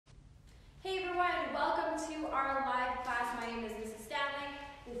our live class. My name is Mrs. Stanley.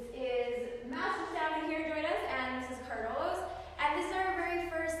 This is Master Stanley here join us, and this is Cardolos. And this is our very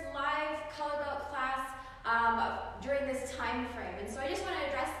first live color belt class during this time frame. And so I just want to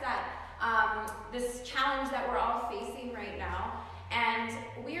address that, this challenge that we're all facing right now. And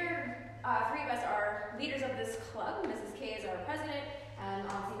we're, three of us are leaders of this club. Mrs. K is our president, and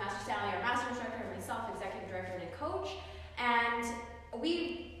obviously Master Stanley, our master instructor, and myself, executive director and coach. And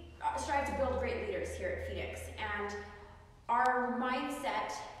we strive to build great leaders here at Phoenix. And our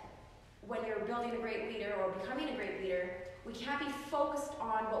mindset, when you're building a great leader or becoming a great leader, we can't be focused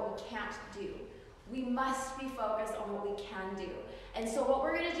on what we can't do. We must be focused on what we can do. And so what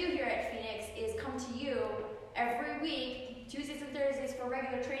we're going to do here at Phoenix is come to you every week, Tuesdays and Thursdays for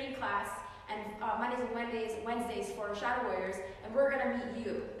regular training class, and Mondays and Wednesdays for Shadow Warriors, and we're going to meet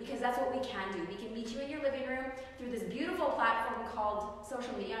you, because that's what we can do. We can meet you in your living room through this beautiful platform called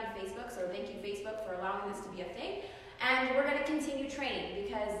social media on Facebook, so thank you Facebook for allowing this to be a thing, and we're going to continue training,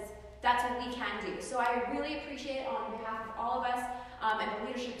 because that's what we can do. So I really appreciate, on behalf of all of us and the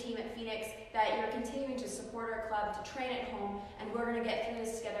leadership team at Phoenix, that you're continuing to support our club, to train at home, and we're going to get through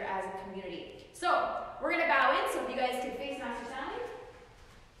this together as a community. So we're going to bow in, so if you guys could face Master Stanley.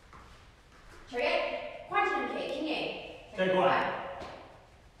 Chariot, Quantum K, King A. Take one.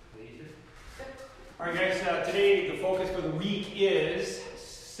 Alright guys, today the focus for the week is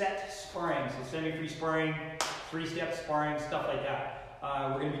set sparring. So semi-free sparring, 3-step sparring, stuff like that.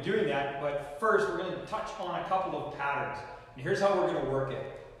 We're going to be doing that, but first we're going to touch on a couple of patterns. And here's how we're going to work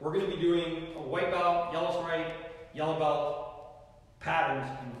it. We're going to be doing a white belt, yellow stripe, yellow belt patterns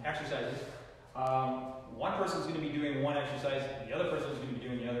and exercises. One person's going to be doing one exercise, and the other person's going to be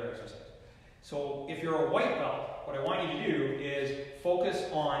doing the other exercise. So if you're a white belt, what I want you to do is focus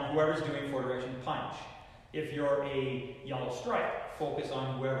on whoever's doing 4-direction punch. If you're a yellow stripe, focus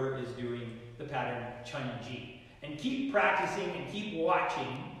on whoever is doing the pattern Chun-Ji. And keep practicing and keep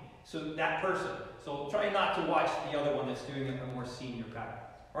watching that person. So try not to watch the other one that's doing a more senior pattern.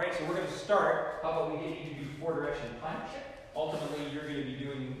 Alright, so we're going to start. How about we get you to do 4-direction punch? Ultimately, you're going to be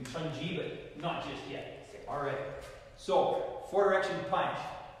doing Chun-Ji, but not just yet. Alright, so 4-direction punch.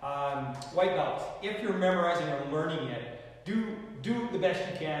 White belts, if you're memorizing or learning it, do the best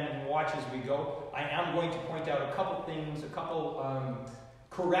you can and watch as we go. I am going to point out a couple things, a couple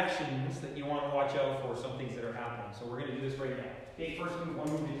corrections that you want to watch out for, some things that are happening. So we're going to do this right now. Okay, first move, one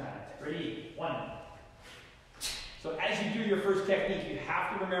move at a time. Ready? 1. So as you do your first technique, you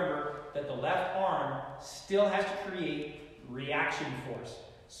have to remember that the left arm still has to create reaction force.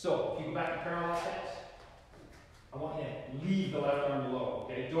 So if you go back to parallel steps, I want you to leave the left arm below,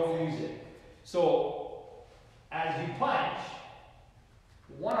 okay? Don't use it. So, as you punch,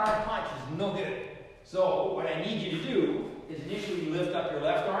 one arm punch is no good. So, what I need you to do is initially lift up your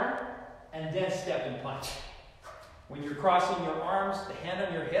left arm and then step and punch. When you're crossing your arms, the hand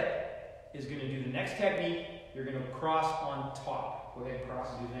on your hip is going to do the next technique. You're going to cross on top. Go ahead and cross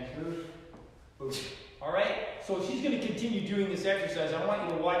and do the next move. Boom. Alright? So, she's going to continue doing this exercise. I want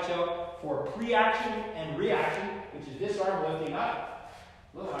you to watch out for pre-action and reaction, which is this arm lifting up,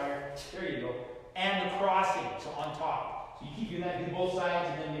 a little higher, there you go, and the crossing, so on top. So you keep doing that, do both sides,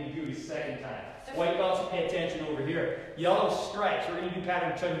 and then maybe do it a second time. White belts, pay attention over here. Yellow stripes, we're going to do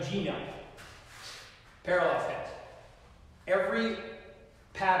pattern Chun-Ji now. Parallel steps. Every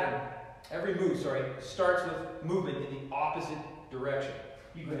move, starts with movement in the opposite direction.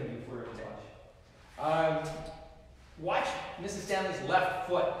 You go ahead and do 4-direction punch. Watch Mrs. Stanley's left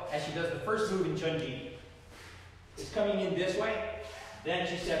foot as she does the first move in Chun-Ji. It's coming in this way, then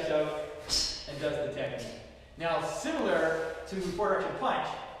she steps out and does the technique. Now, similar to 4-direction punch,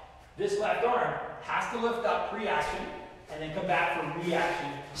 this left arm has to lift up pre-action and then come back for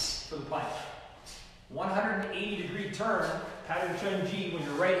reaction for the punch. 180-degree turn, pattern Chun-Ji. When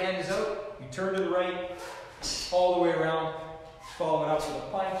your right hand is out, you turn to the right, all the way around, follow it up with a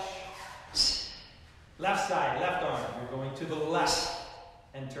punch. Left side, left arm, you're going to the left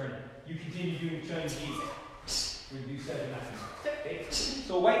and turning. You continue doing Chun-Ji. We do 7 methods. Okay?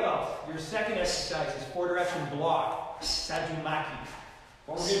 So white belt, your second exercise is 4-direction block, Sajumaki.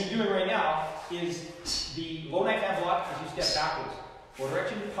 What we're going to be doing right now is the low knife hand block as you step backwards.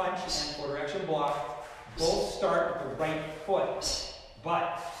 4-direction punch and 4-direction block both start with the right foot.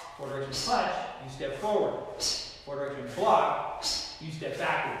 But 4-direction punch, you step forward. 4-direction block, you step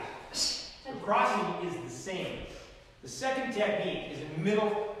backwards. The crossing is the same. The second technique is a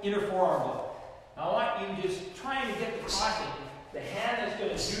middle inner forearm block. Now I want you just trying to get the crossing. The hand that's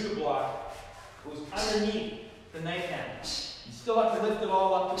going to do the block goes underneath the knife hand. You still have to lift it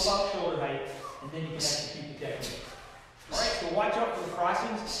all up to about shoulder height, and then you can execute the technique. Alright, so watch out for the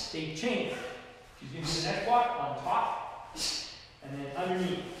crossings. They change. She's going to do the next block on top and then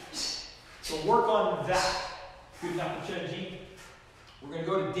underneath. So work on that. Good enough for Chun-Ji. We're going to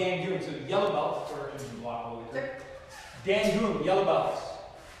go to Dan Goon. So yellow belts, or block all the way through. Dan Goon, yellow belts.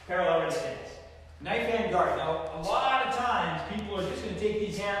 Parallel ready stance. Knife hand guard. Now, a lot of times people are just going to take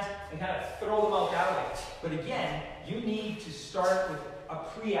these hands and kind of throw them out that way. But again, you need to start with a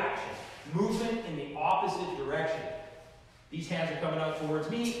pre-action. Movement in the opposite direction. These hands are coming out towards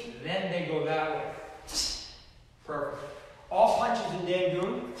me, then they go that way. Perfect. All punches in Dan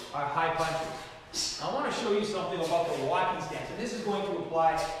Goon are high punches. I want to show you something about the walking stance. And this is going to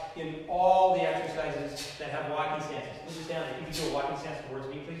apply in all the exercises that have walking stances. Mr. Stanley, if you can do a walking stance towards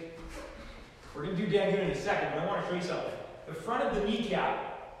me, please. We're going to do Dan Goon in a second, but I want to show you something. The front of the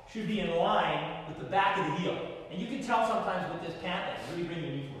kneecap should be in line with the back of the heel. And you can tell sometimes with this pant leg. Really bring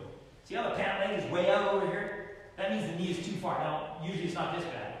your knee forward. See how the pant leg is way out over here? That means the knee is too far. Now, usually it's not this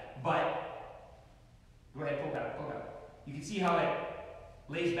bad, but go ahead, poke out, poke out. You can see how it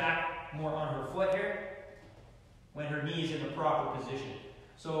lays back more on her foot here when her knee is in the proper position.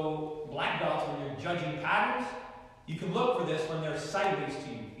 So, black belts, when you're judging patterns, you can look for this when they're sideways to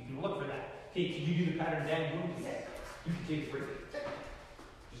you. You can look for that. Okay, can you do the pattern Dan Goon? You can take a break.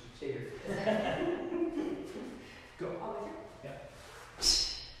 Just stay here. Go. Yeah.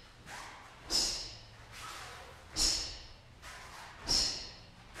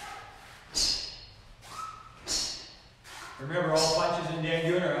 Remember, all punches in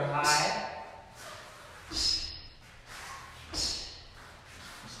Dan Goon are high.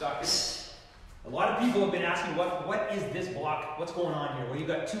 Stuck in. A lot of people have been asking, what is this block? What's going on here? Well, you've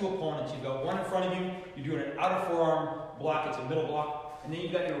got two opponents. You've got one in front of you. You're doing an outer forearm block. It's a middle block. And then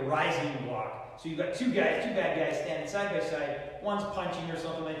you've got your rising block. So you've got two guys, two bad guys standing side by side. One's punching or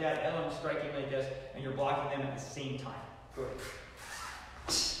something like that. The other one's striking like this. And you're blocking them at the same time. Go ahead.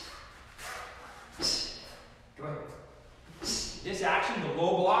 Go ahead. This action, the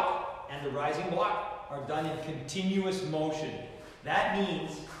low block and the rising block, are done in continuous motion. That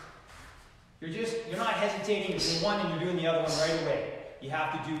means you're not hesitating between one and you're doing the other one right away. You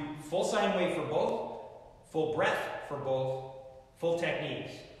have to do full sine wave for both, full breath for both, full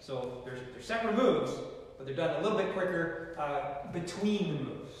techniques. So they're separate moves, but they're done a little bit quicker between the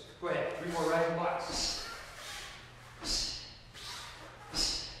moves. Go ahead, 3 more rising blocks.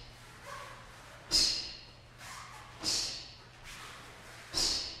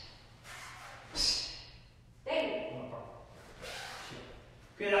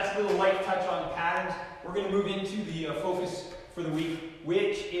 Okay, that's a little light touch on patterns. We're going to move into the focus for the week,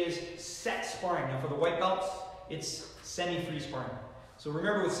 which is set sparring. Now for the white belts, it's semi-free sparring. So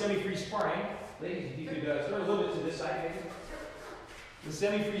remember with semi-free sparring, ladies, if you could sort of a little bit to this side, maybe. With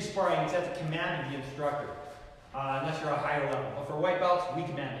semi-free sparring, it's at the command of the instructor, unless you're a higher level. But for white belts, we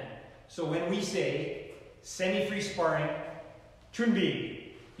command it. So when we say semi-free sparring, Chun-Bi,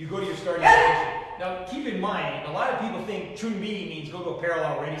 you go to your starting position. Now, keep in mind, a lot of people think Chun-Bi means go to a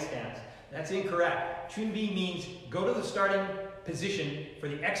parallel ready stance. That's incorrect. Chun-Bi means go to the starting position for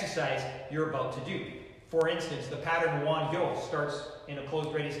the exercise you're about to do. For instance, the pattern Wan Hyo starts in a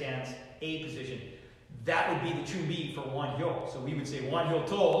closed ready stance, A position. That would be the Chun-Bi for Wan Hyo. So we would say Wan Hyo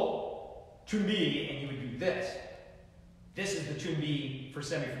To, Chun-Bi, and you would do this. This is the Chun-Bi for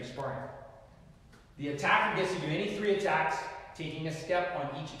semi-free sparring. The attacker gets to do any 3 attacks, taking a step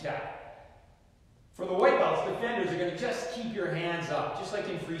on each attack. For the white belts, defenders are going to just keep your hands up, just like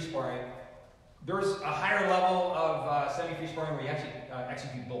in free sparring. There's a higher level of semi-free sparring where you actually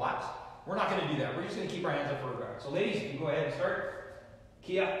execute blocks. We're not going to do that. We're just going to keep our hands up for a guard. So ladies, you can go ahead and start.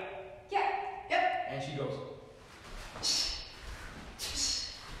 Kia. Yeah. Yep. And she goes.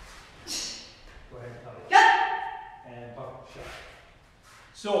 Go ahead and cover. Yep. And pop, shut.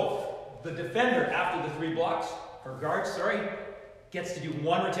 So the defender, after the 3 blocks, or guards, sorry, gets to do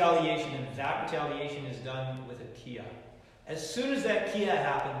 1 retaliation, and that retaliation is done with a Kia. As soon as that Kia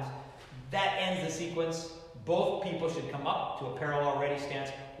happens, that ends the sequence. Both people should come up to a parallel ready stance,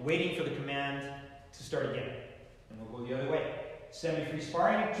 waiting for the command to start again. And we'll go the other way. Semi-free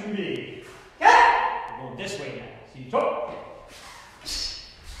sparring, Chun-Bi. We're going this way now. See, toe.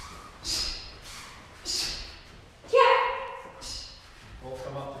 Both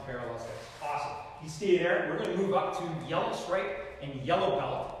come up to parallel stance. Awesome. You stay there. We're going to move up to yellow stripe and yellow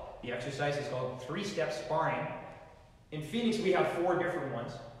belt. The exercise is called 3-step sparring. In Phoenix, we have 4 different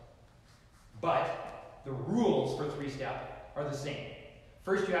ones, but the rules for 3-step are the same.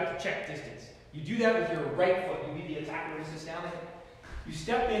 First, you have to check distance. You do that with your right foot. You be the attacker, Mrs. Stanley. You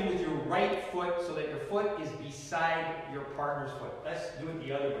step in with your right foot so that your foot is beside your partner's foot. Let's do it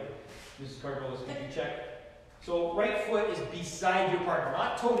the other way. Mrs. Cardolas, can you check? So right foot is beside your partner,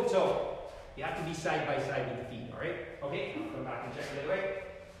 not toe to toe. You have to be side by side with the feet, all right? Okay, I'll come back and check the other way.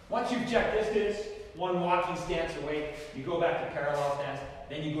 Once you've checked distance, one walking stance away, you go back to parallel stance,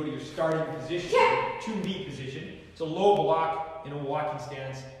 then you go to your starting position, 2B position. It's a low block in a walking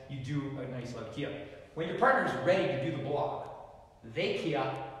stance. You do a nice low key up. When your partner is ready to do the block, they key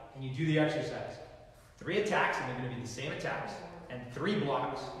up and you do the exercise. 3 attacks, and they're going to be the same attacks, and 3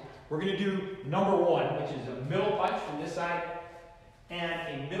 blocks. We're going to do number 1, which is a middle punch from this side, and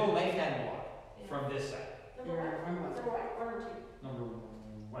a middle left hand block from this side. Number one or 2? Number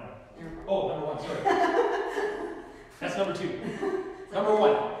 1. Oh, number 1, sorry. That's number 2. Number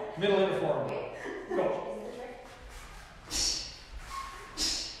 1, middle inner forearm. Go.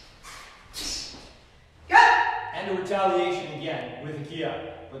 And a retaliation again with a key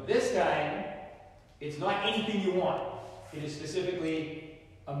up. But this time, it's not anything you want. It is specifically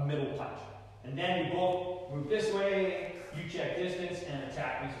a middle punch. And then you both move this way, you check distance, and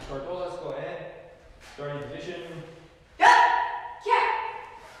attack Mrs. Cardolas. Go ahead. Starting position.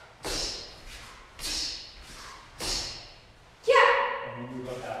 And we move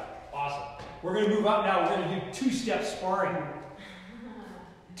up that. Awesome. We're going to move up now. We're going to do 2-step sparring.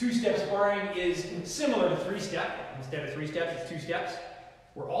 2-step sparring is similar to 3-step. Instead of 3 steps, it's 2 steps.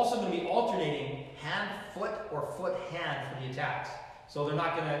 We're also going to be alternating hand-foot or foot-hand for the attacks. So they're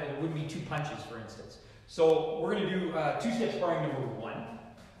not going to, it wouldn't be 2 punches, for instance. So we're going to do 2-step sparring number 1.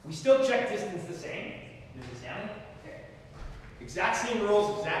 We still check distance the same. Mrs. Stanley. Exact same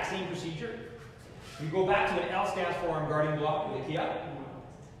rules, exact same procedure. We go back to an L stance forearm guarding block with a key up.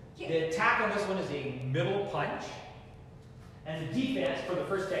 The attack on this one is a middle punch. And the defense for the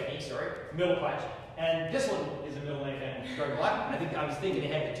first technique, middle punch. And this one is a middle left hand guarding block. I was thinking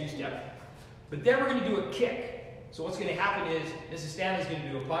ahead to 2-step. But then we're going to do a kick. So what's going to happen is Mrs. Stanley's going to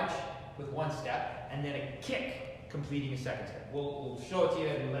do a punch with 1 step, and then a kick completing a 2nd step. We'll show it to you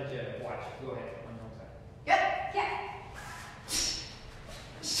and let you watch. Go ahead. On your own side. Good.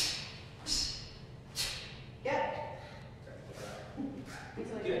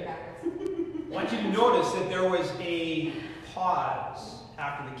 I want you to notice that there was a pause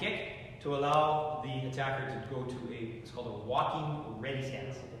after the kick to allow the attacker to go to it's called a walking ready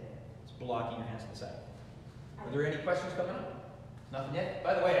stance. It's blocking your hands to the side. Are there any questions coming up? Nothing yet?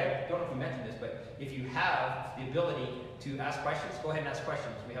 By the way, I don't know if we mentioned this, but if you have the ability to ask questions, go ahead and ask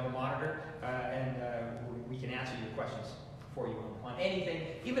questions. We have a monitor and we can answer your questions for you on anything,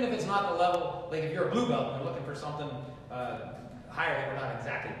 even if it's not the level, like if you're a blue belt and you're looking for something higher that we're not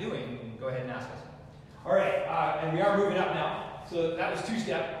exactly doing, go ahead and ask us. All right, and we are moving up now. So that was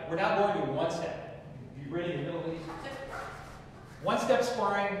 2-step. We're now going to 1-step. You ready in the middle, please? 1-step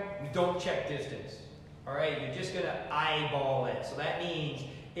sparring, we don't check distance. All right, you're just going to eyeball it. So that means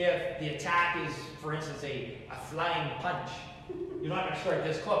if the attack is, for instance, a flying punch, you're not going to start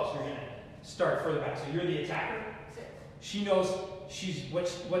this close. You're going to start further back. So you're the attacker. She knows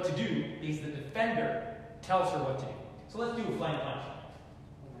what to do because the defender tells her what to do. So let's do a flying punch.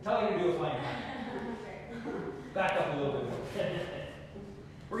 Tell her to do a flying punch. Back up a little bit more.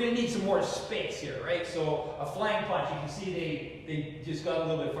 We're going to need some more space here, right? So a flying punch, you can see they just got a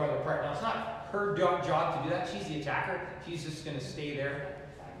little bit farther apart. Now it's not her job to do that. She's the attacker. She's just going to stay there.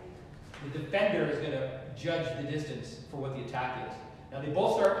 The defender is going to judge the distance for what the attack is. Now they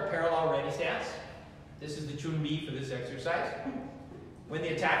both start the parallel ready stance. This is the chun bi for this exercise. When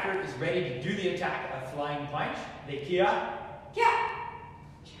the attacker is ready to do the attack, a flying punch, they key up.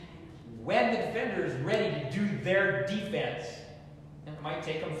 When the defender is ready to do their defense, and it might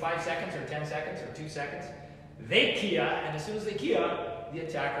take them 5 seconds or 10 seconds or 2 seconds, they key up, and as soon as they key up, the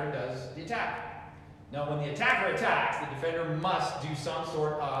attacker does the attack. Now when the attacker attacks, the defender must do some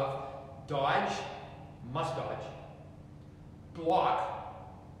sort of dodge, must dodge, block,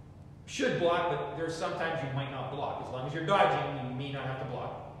 should block, but there's sometimes you might not block. As long as you're dodging, you may not have to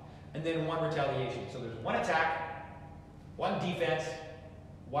block. And then 1 retaliation. So there's 1 attack, 1 defense,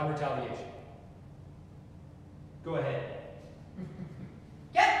 1 retaliation. Go ahead.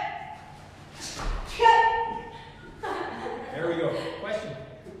 There we go. Question?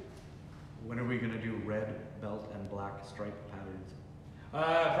 When are we going to do red belt and black stripe patterns?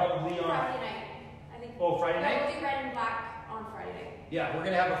 Probably on Friday night. I think. Oh, Friday night? We'll do red and black on Friday night. Yeah, we're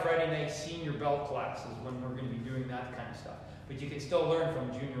going to have a Friday night senior belt class is when we're going to be doing that kind of stuff. But you can still learn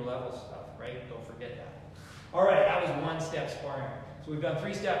from junior level stuff, right? Don't forget that. All right, that was 1-step sparring. So we've done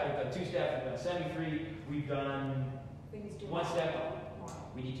 3-step, we've done 2-step, we've done semi-free, we've done 1-step.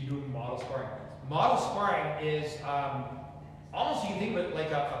 We need to do model sparring. Model sparring is almost, you can think of it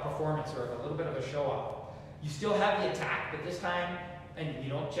like a performance or a little bit of a show-off. You still have the attack, but this time, and you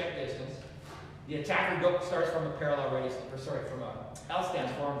don't check distance, the attacker starts from a parallel ready, or sorry, from a L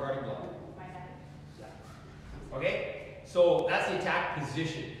stance forearm guarding block. Okay? So that's the attack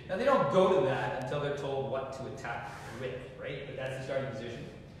position. Now they don't go to that until they're told what to attack with, right? But that's the starting position.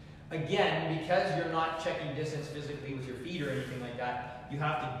 Again, because you're not checking distance physically with your feet or anything like that, you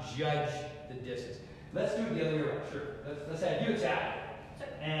have to judge the distance. Let's do it the other way around. Sure. Let's have you attack,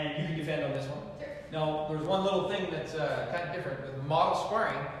 and you can defend on this one. Sure. Now, there's one little thing that's kind of different. With model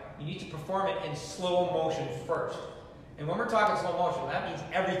sparring, you need to perform it in slow motion first. And when we're talking slow motion, that means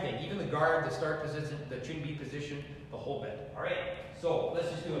everything, even the guard, the start position, the chin beat position, the whole bit. All right? So let's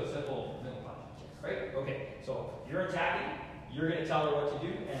just do a simple middle punch. Right? Okay. So you're attacking. You're going to tell her what to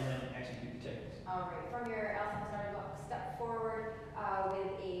do, and then execute the techniques. All right. From your elephant starting block, step forward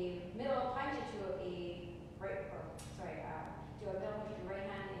with a middle punch into a right, do a middle punch with your right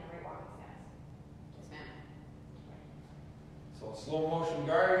hand in a right walking stance. Yes, ma'am. So slow motion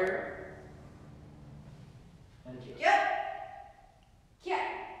guard here. And kick. Yep. Kick.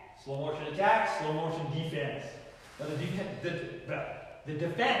 Slow motion attack, slow motion defense. Now the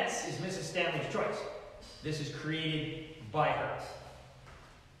defense is Mrs. Stanley's choice. This is created by her.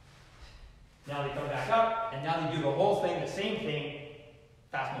 Now they come back up, and now they do the whole thing, the same thing,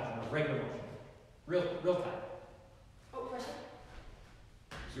 fast motion or regular motion. Real time. Oh, question?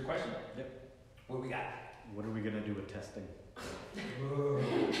 Is your question? Yep. What we got? What are we gonna do with testing? We're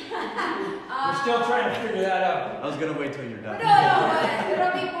still trying to figure that out. I was gonna wait till you're No, done. but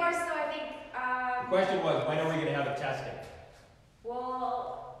it'll be more so, I think. The question was, when are we going to have the testing?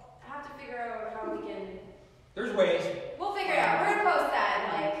 We'll have to figure out how we can. There's ways. We'll figure it out. We're gonna post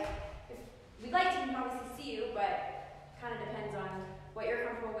that. Like, we'd like to obviously see you, but kind of depends on what you're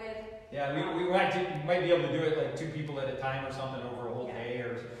comfortable with. Yeah, we might be able to do it like 2 people at a time or something over a whole day,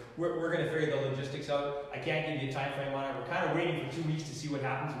 or we're going to figure the logistics out. I can't give you a time frame on it. We're kind of waiting for 2 weeks to see what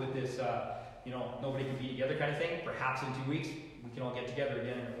happens with this, nobody can be together kind of thing. Perhaps in 2 weeks we can all get together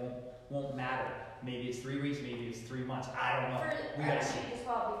again, and it won't matter. Maybe it's 3 weeks, maybe it's 3 months. I don't know. We gotta see. As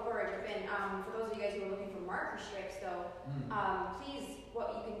well, before I jump in, for those of you guys who are looking for marker strips, though, please,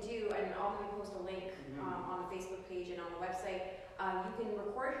 what you can do, and I'll maybe post a link on the Facebook page and on the website. You can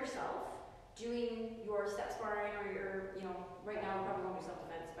record yourself doing your step sparring or your, right now we probably won't do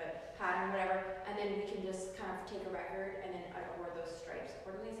self-defense, but pattern, whatever, and then we can just kind of take a record and then award those stripes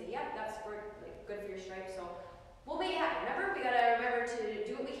accordingly. Say, yeah, that's good for your stripes. So we'll make it happen. Remember, we gotta remember to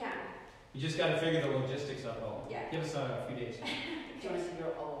do what we can. You just got to figure the logistics out. Yeah. Give us a few days. Do you want us to do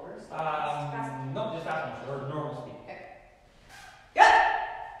it all over? No, just fast motion or normal speed. Okay. Good.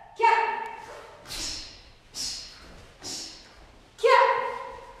 Yeah.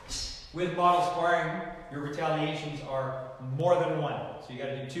 With model sparring, your retaliations are more than 1. So you got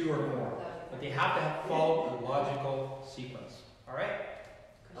to do 2 or more. But they have to follow a logical sequence. All right?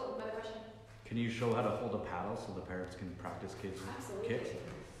 Oh, another question. Can you show how to hold a paddle so the parents can practice kids with Absolutely. kicks?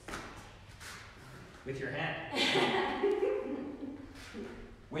 With your hand.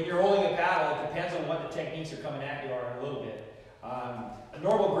 When you're holding a paddle, it depends on what the techniques are coming at you are a little bit. A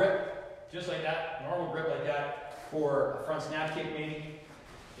normal grip, just like that, normal grip like that, for a front snap kick maybe.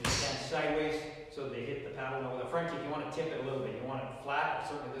 You stand sideways so they hit the paddle. Now with a front kick, you want to tip it a little bit. You want it flat, or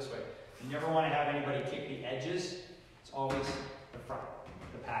certainly this way. You never want to have anybody kick the edges. It's always the front,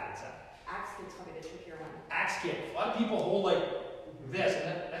 the pad itself. Axe kick's probably the trickier one. Axe kick. A lot of people hold like this,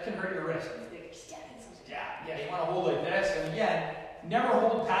 and that can hurt your wrist. Yeah, you want to hold like this, and again, never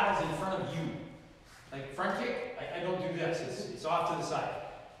hold paddles in front of you. Like front kick, I don't do this, it's off to the side.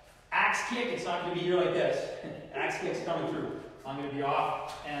 Axe kick, it's not going to be here like this. Axe kick's coming through. I'm going to be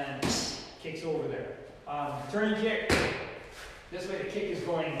off, and kick's over there. Turning kick, this way the kick is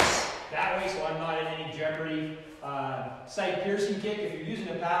going that way, so I'm not in any jeopardy. Side piercing kick, if you're using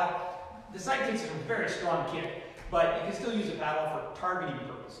a paddle, the side kick's a very strong kick, but you can still use a paddle for targeting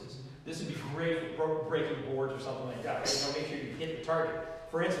purposes. This would be great for breaking boards or something like that. Right? Make sure you hit the target.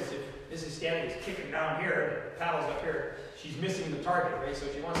 For instance, if Mrs. Stanley is kicking down here, the paddle's up here, she's missing the target, right? So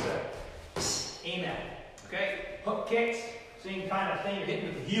she wants to aim at it. Okay? Hook kicks, same kind of thing. You're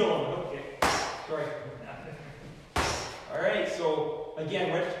hitting with the heel on the hook kick. Sorry. Alright, so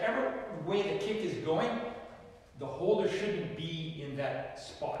again, whichever way the kick is going, the holder shouldn't be in that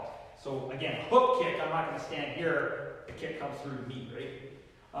spot. So again, hook kick, I'm not going to stand here, the kick comes through to me, right?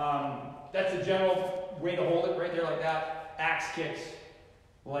 That's the general way to hold it, right there like that. Axe kicks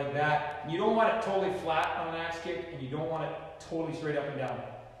like that. You don't want it totally flat on an axe kick, and you don't want it totally straight up and down.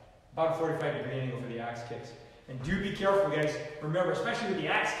 About a 45-degree angle for the axe kicks. And do be careful, guys. Remember, especially with the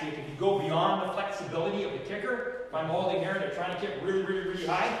axe kick, if you go beyond the flexibility of the kicker, if I'm holding here and they're trying to kick really, really, really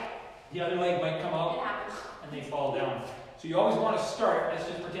high, the other leg might come out and they fall down. So you always want to start. Let's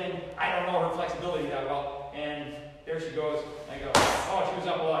just pretend I don't know her flexibility that well, and there she goes. I go, oh, she was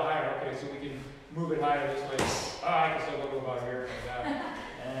up a lot higher. Okay, way so we can move it higher this way. Oh, I can still go about here like that.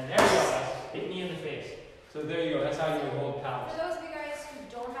 And there you go. That's hit me in the face. So there you go. That's how you would hold paddles. For those of you guys who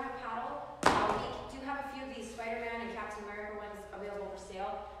don't have a paddle, we do have a few of these Spider-Man and Captain America ones available for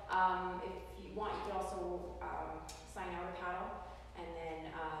sale. If you want, you can also sign out a paddle and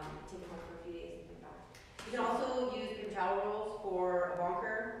then take it home for a few days and bring it back. You can also use paper towel rolls for a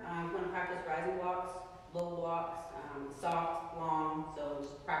bunker. If you want to practice rising blocks, low blocks, soft, long. So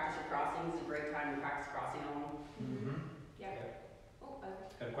just practice your crossings. It's a great time to practice crossing on them. Mm-hmm. Yeah. Oh,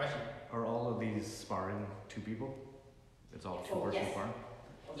 Got a question? Are all of these sparring two people? It's all Oh, two-person yes. sparring?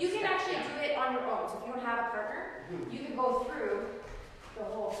 you can actually do it on your own. So if you don't have a partner, you can go through the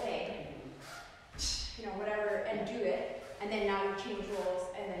whole thing, you know, whatever, and do it, and then now you change roles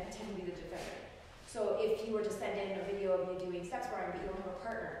and then pretend to be the defender. So if you were to send in a video of you doing step sparring but you don't have a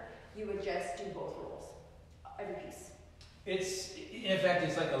partner, you would just do both roles, every piece. It's, in effect,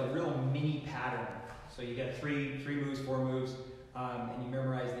 it's like a real mini pattern. So you get three moves, 4 moves, and you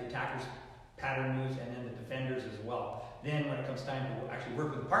memorize the attacker's pattern moves and then the defenders as well. Then when it comes time to actually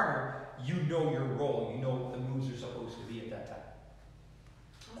work with a partner, you know your role, you know what the moves are supposed to be at that time.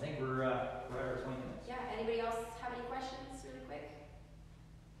 I think we're at our 20 minutes. Yeah, anybody else have any questions really quick?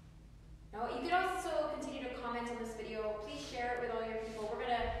 No, you can also continue to comment on this video. Please share it with all your people. We're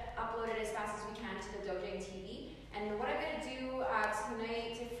going to upload it as fast as we can to the Dojang TV. And what I'm going to do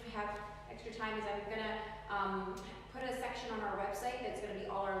tonight, if we have extra time, is I'm going to put a section on our website that's going to be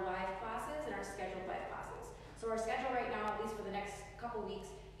all our live classes and our scheduled live classes. So our schedule right now, at least for the next couple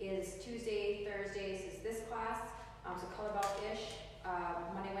weeks, is Tuesday, Thursdays is this class, so color belt-ish,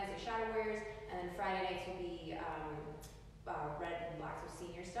 Monday, Wednesday, Shadow Warriors, and then Friday nights will be red and black, so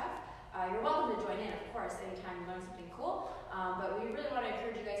senior stuff. You're welcome to join in, of course, anytime you learn something cool, but we really want to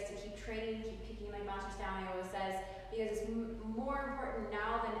encourage you guys to keep training, keep picking like Master Stanley always says, because it's more important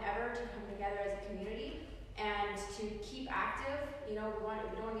now than ever to come together as a community and to keep active. You know, we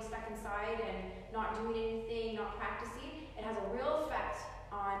don't want to be stuck inside and not doing anything, not practicing. It has a real effect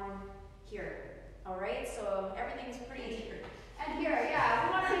on here, all right? So everything's pretty... And here, yeah,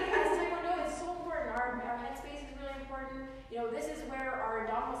 we want to make, as everyone knows, it's so important. Our headspace is really important. You know, this is where our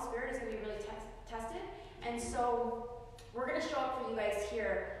indomitable spirit is going to be really tested. And so we're going to show up for you guys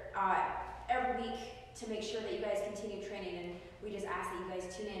here every week to make sure that you guys continue training. And we just ask that you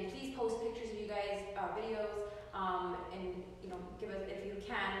guys tune in. Please post pictures of you guys, videos, and you know, give us, if you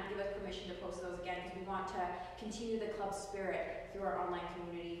can, give us permission to post those again, because we want to continue the club spirit through our online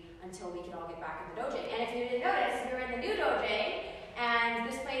community until we can all get back in the Dojang. And if you didn't notice, we're in the new Dojang, and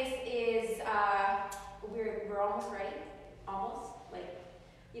this place is we're almost ready, almost, like,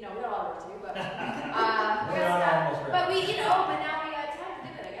 you know, we got a lot of work to do, but but we, you know, but now we got time to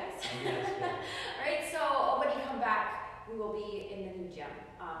do it, I guess. All right, so when you come back, we will be in the new gym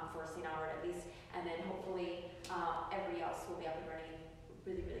for St. Albert at least, and then hopefully everybody else will be up and running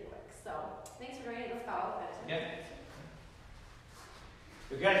really, really quick. So thanks for joining us, Kyle. Yeah.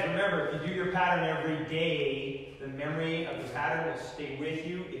 But guys, remember, if you do your pattern every day, the memory of the pattern will stay with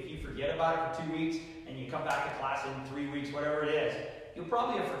you. If you forget about it for 2 weeks and you come back to class in 3 weeks, whatever it is, you'll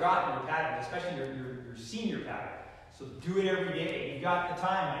probably have forgotten your pattern, especially your senior pattern. So do it every day. You've got the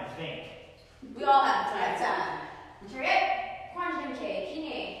time, I think. We all have time.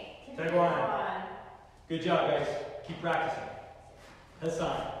 Good job, guys. Keep practicing.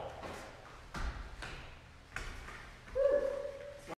 Hassan.